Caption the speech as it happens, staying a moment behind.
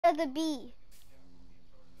of the bee.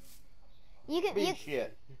 You can Big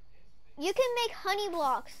shit. You can make honey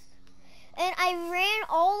blocks. And I ran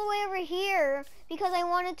all the way over here because I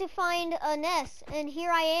wanted to find a nest. And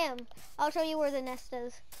here I am. I'll show you where the nest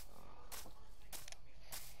is.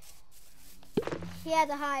 He has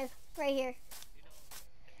a hive right here.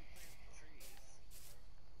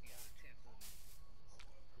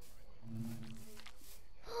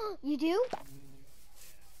 You do?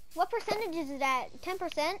 What percentage is it at?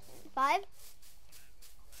 10%? 5?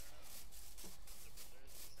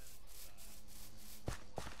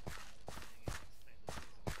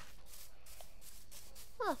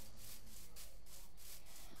 Huh.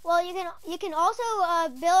 Well, you can also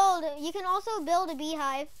build a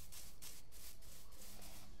beehive.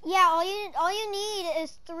 Yeah, all you need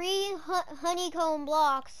is 3 honeycomb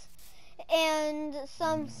blocks and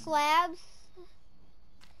some slabs.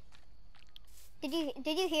 Did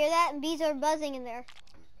you hear that? Bees are buzzing in there.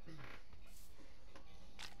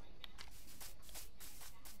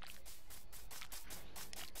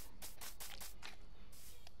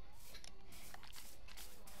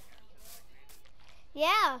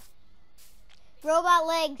 Yeah. Robot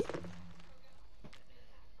legs.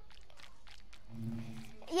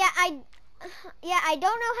 Yeah, I don't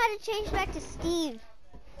know how to change back to Steve.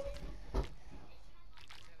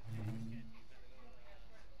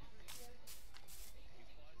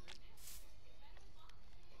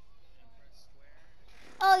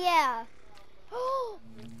 Oh yeah.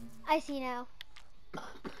 I see now.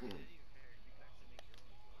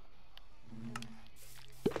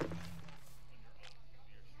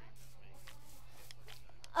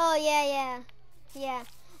 Oh yeah.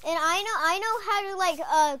 And I know how to like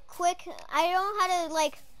I know how to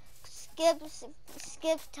like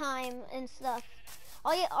skip time and stuff.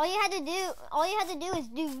 All you had to do is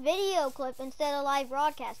do video clip instead of live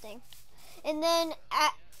broadcasting. And then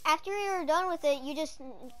after you're done with it, you just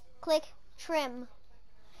click trim.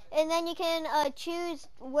 And then you can choose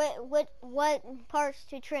what parts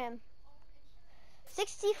to trim.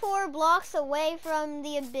 64 blocks away from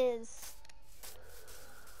the abyss.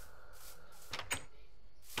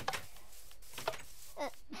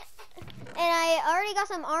 And I already got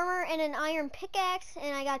some armor and an iron pickaxe,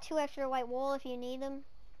 and I got 2 extra white wool if you need them.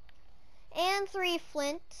 And 3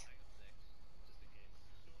 flint.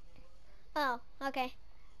 Oh, okay.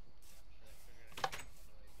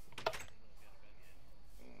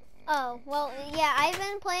 Oh, well, yeah, I've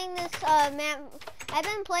been playing this map. I've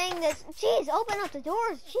been playing this. Jeez, open up the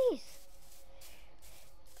doors. Jeez.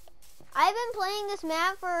 I've been playing this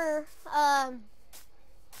map for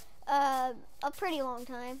a pretty long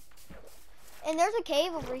time. And there's a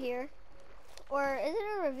cave over here. Or is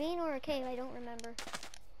it a ravine or a cave? I don't remember.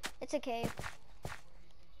 It's a cave.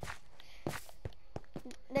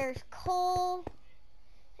 There's coal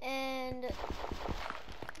and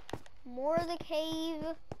more of the cave.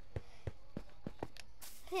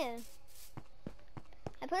 Man.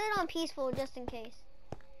 I put it on peaceful just in case.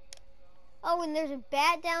 Oh, and there's a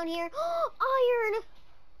bat down here. Iron!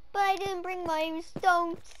 But I didn't bring my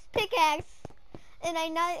stone pickaxe. And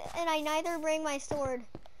I neither bring my sword.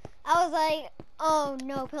 I was like, oh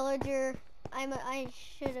no, pillager. I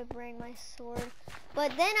should have bring my sword.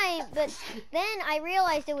 But then I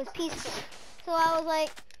realized it was peaceful. So I was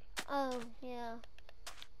like, oh yeah.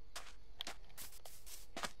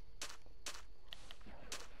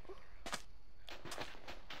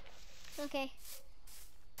 Okay.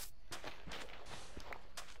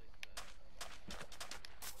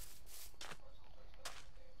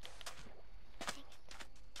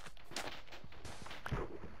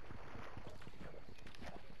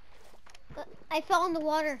 I fell in the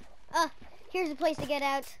water. Here's a place to get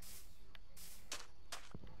out.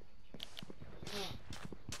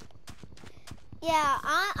 Yeah,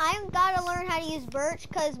 I've got to learn how to use birch,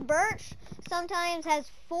 because birch sometimes has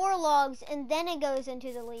 4 logs and then it goes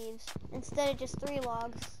into the leaves instead of just 3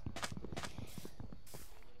 logs.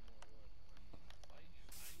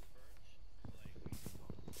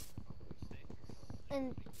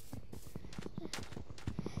 And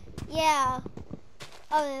yeah.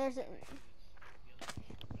 Oh, there's a,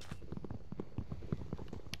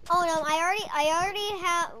 oh no, I already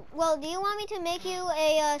have. Well, do you want me to make you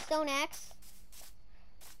a stone axe?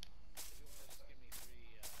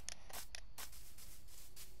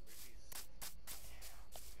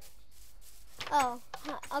 Oh,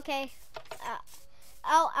 okay.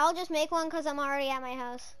 I'll just make one because I'm already at my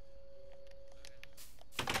house.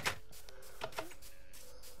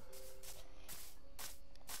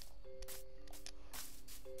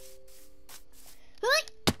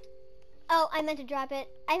 Oh, I meant to drop it.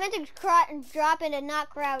 I meant to drop it and not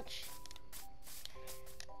crouch.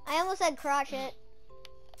 I almost said crotch it.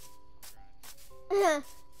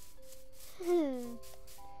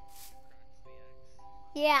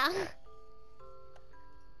 Yeah.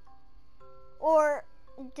 Or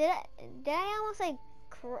did I almost say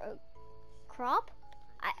crop?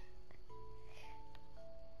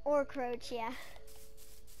 Or croach, yeah.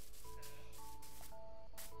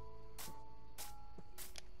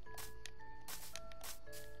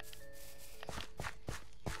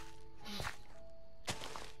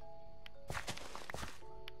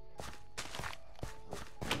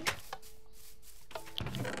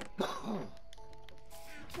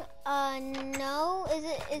 No. Is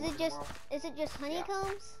it just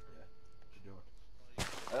honeycombs?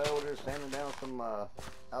 Oh, we're just handing down some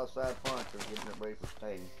outside furniture, getting it ready for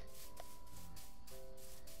staying.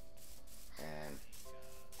 And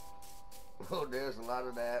oh, there's a lot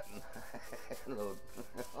of that. And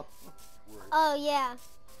Oh yeah.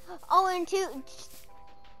 Oh, and to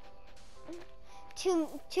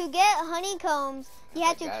get honeycombs, you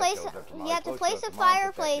have to place a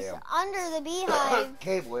fireplace under the beehive,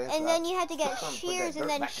 and then you have to get shears and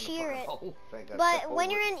then shear it. But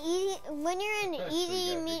when you're in easy,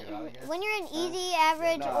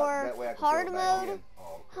 average, or hard mode,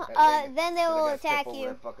 then they will attack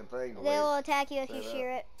you. They will attack you if you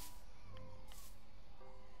shear it.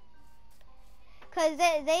 Cause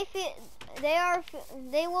they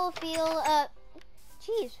will feel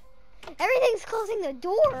jeez. Everything's closing the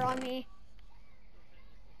door on me.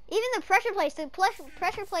 Even the pressure plates. The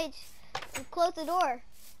pressure plates close the door.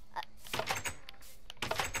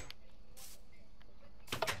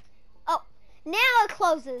 Oh, now it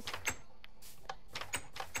closes.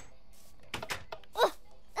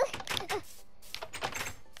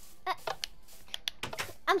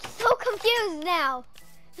 I'm so confused now.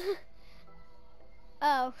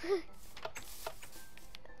 Oh.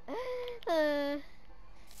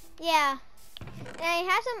 Yeah. And I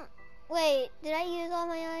have some. Wait, did I use all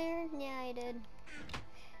my iron? Yeah, I did.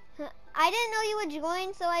 I didn't know you would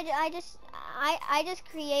join, so I just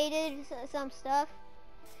created some stuff.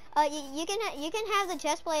 You can have the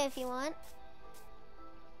chest plate if you want.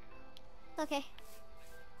 Okay.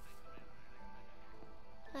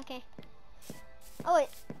 Okay. Oh wait,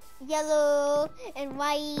 yellow and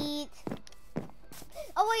white.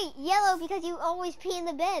 Oh wait, yellow because you always pee in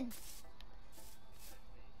the bed.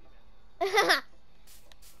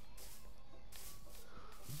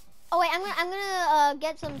 Oh wait, I'm gonna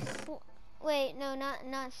get some. Wait, no,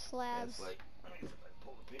 not slabs.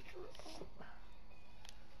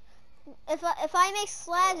 If I make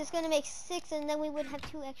slabs, it's gonna make 6, and then we would have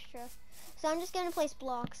 2 extra. So I'm just gonna place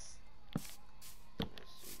blocks.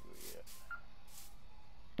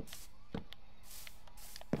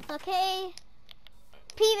 Okay,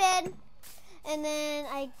 pea bed, and then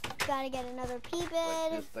I gotta get another pea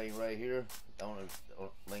bed. Like this thing right here,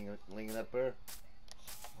 leaning up there.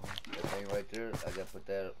 That thing right there, I gotta put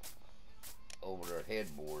that over their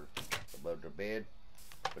headboard above their bed.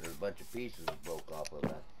 But there's a bunch of pieces that broke off of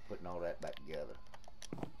that. Putting all that back together.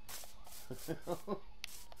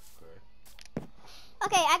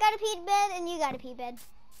 Okay, I got a pea bed and you got a pea bed.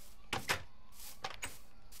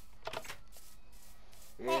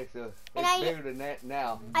 Yeah, so it's bigger than that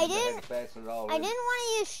now. I didn't want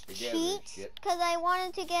to use cheats because I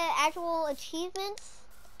wanted to get actual achievements.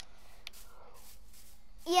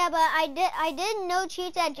 Yeah, but I did no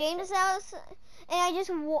cheats at James' house, and I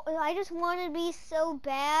just wanted to be so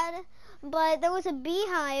bad. But there was a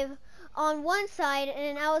beehive on one side,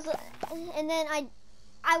 and then I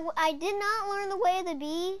did not learn the way of the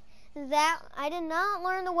bee. I did not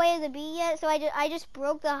learn the way of the bee yet, so I just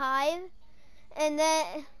broke the hive, and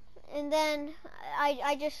then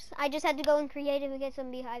I just had to go in creative and get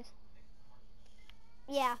some beehives.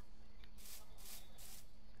 Yeah.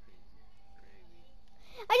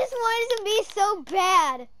 I just wanted to be so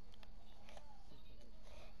bad.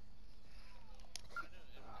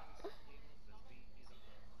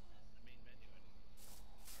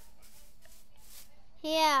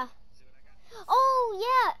 Yeah.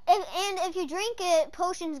 Oh, yeah. And if you drink it,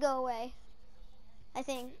 potions go away. I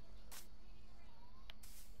think.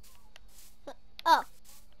 Oh.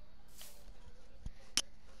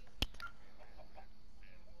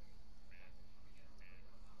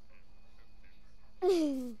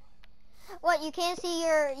 What, you can't see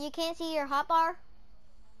your hotbar?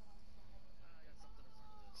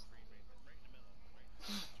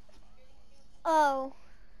 Oh.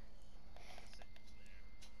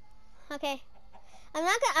 Okay. I'm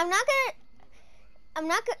not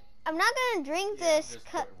gonna drink this. Just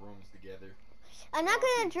put rooms together. I'm not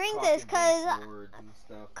gonna drink this because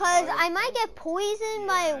I might get poisoned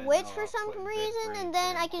by a witch for some reason, and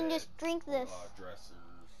then I can just drink this. Dressers,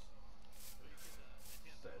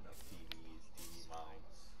 setting up TVs, TV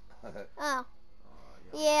mounts. Oh,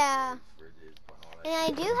 You know, yeah. fridges, putting all that And I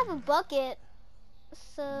shit do in. have a bucket,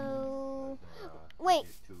 so wait.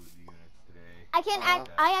 Did 2 units today. I can Uh-huh.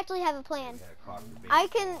 I actually have a plan. We had a coffee base I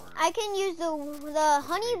store, can use the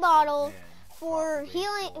honey base bottle in, for coffee base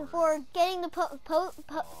healing, store, for getting the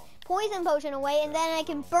poison potion away, and then I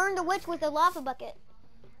can burn the witch with a lava bucket.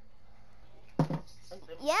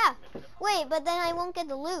 Yeah. Wait, but then I won't get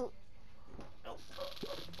the loot.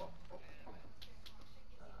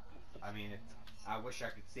 I mean, I wish I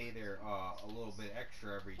could stay there a little bit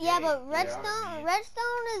extra every day. Yeah, but you know what redstone I mean?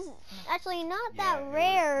 redstone is actually not Yeah, that it would-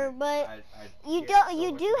 rare, but you get don't- so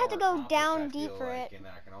you much do have to more go accomplished, down I deep feel for like, it. and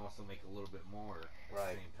then I can also make a little bit more at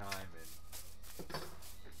Right. the same time, and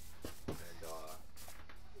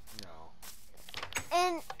you know,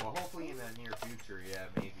 And well, hopefully in the near future, yeah,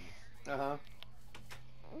 maybe. Uh-huh.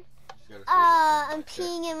 Just gotta save up I'm some check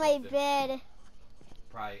peeing or in my something. bed.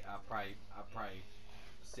 I'll probably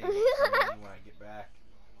save up some money when I get back.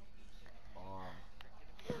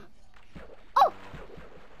 Oh!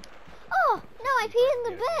 Oh, no, I see if peed in can the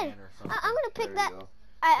get a bed. van or something. I'm gonna There pick you that. go.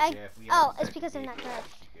 I Yeah, if we had oh, a it's second because I'm not vehicle,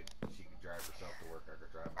 driving. She could drive herself to work. I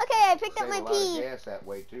could drive Okay, myself I to picked work. up my Save a lot of pee. gas that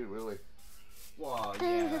way too, really. Well, yeah,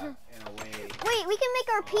 in a way. Wait, we can make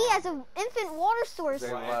our pee as an infant water source.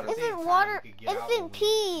 Save a Well, lot at the of- same Infant time, water- we could get out infant when we-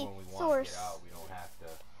 pee when we want to source. get out, we don't have to.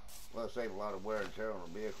 Well, save a lot of wear and tear on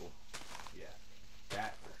the vehicle. Yeah,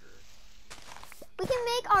 that for sure. We can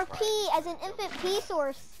make our Probably pee as an double infant that pee in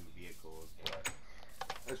source. 2 vehicles, but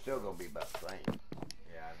It's still gonna be about the same.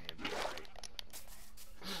 yeah, I mean, it'd be alright.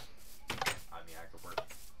 I mean, I could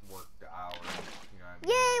work the hours. You know what I mean?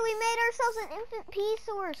 Yay, we made ourselves an infant pee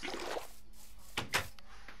source.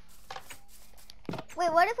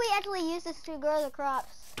 Wait, what if we actually use this to grow the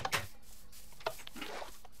crops?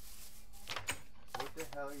 What the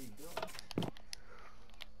hell are you doing?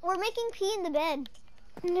 We're making pee in the bed.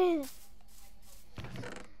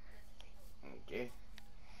 Okay.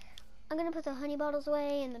 I'm gonna put the honey bottles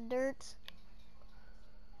away in the dirt.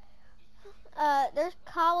 There's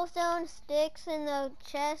cobblestone sticks in the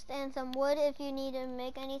chest and some wood if you need to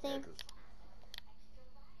make Yeah, anything. 'cause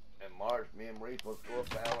in March, me and Marie supposed to go up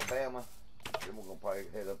to Alabama. Then we're gonna probably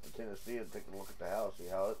head up to Tennessee and take a look at the house, see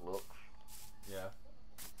how it looks. Yeah.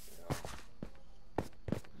 You know.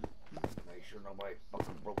 Make sure nobody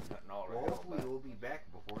fucking broke nothing all Well, the hell hopefully about it. we'll be back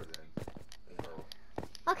before then. You know.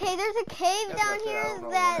 Okay, there's a cave That's what down I said, I here don't know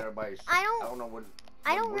when that everybody's- I don't- don't know when.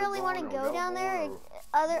 I don't when we're really want to going or go down there. going or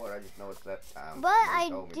Other, what, I just know it's that time. but Marie I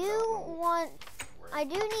told me, do but I don't know. want. Where- I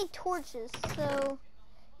do need torches, so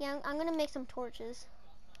yeah, I'm gonna make some torches.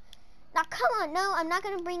 Now, come on, no, I'm not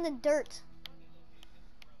gonna bring the dirt.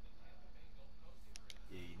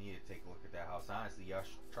 Yeah, you need to take a look at that house. Honestly, y'all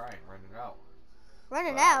should try and rent it out. Run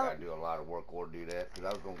it Well, I out. gotta do a lot of work or do that because I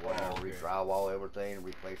was gonna go in there and Oh, okay. re-drywall everything and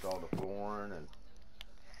replace all the flooring and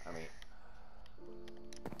I mean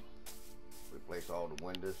replace all the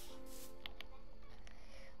windows.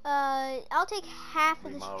 I'll take half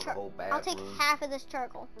of this. Remodel the whole I'll take bathroom. half of this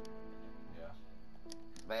charcoal. Yeah.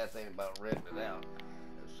 The bad thing about renting it out,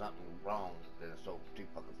 if something wrong, then it's so too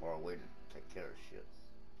fucking far away to take care of shit.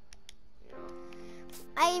 You know.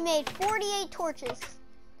 I made 48 torches.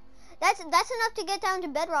 That's enough to get down to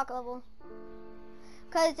bedrock level.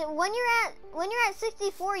 Cause when you're at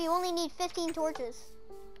 64, you only need 15 torches.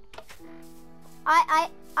 I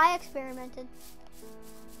experimented.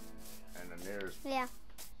 And the nearest Yeah.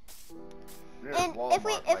 Walmart, And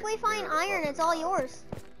if we like find near the iron, it's all fucking, yours.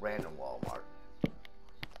 Random Walmart.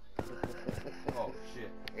 Oh shit.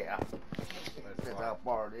 Yeah. That's That's fine. how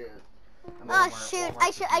far it is. I mean, Oh Walmart- shoot!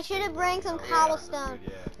 Walmart's I a should have good bring deal, some you know, cobblestone. yeah,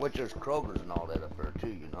 that's good, which there's Kroger's and all that up there too,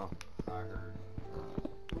 you know. yeah, I heard.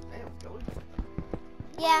 Damn, Joey.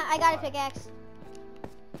 Yeah, I got a pickaxe.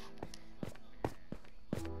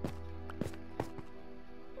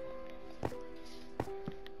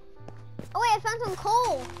 Oh wait, I found some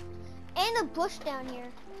coal and a bush down here.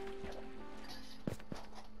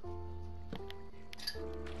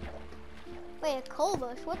 Wait, a coal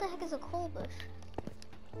bush? What the heck is a coal bush?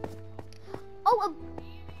 Oh,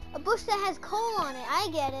 a bush that has coal on it. I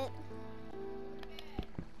get it.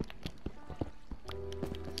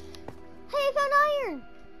 Hey, I found iron.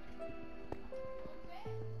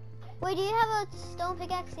 Wait, do you have a stone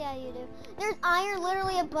pickaxe? Yeah, you do. There's iron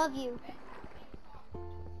literally above you.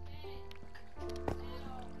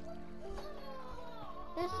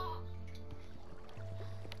 There's...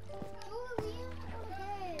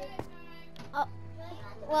 Oh,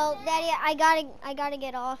 well, Daddy, I gotta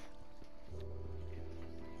get off.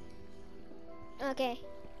 Okay.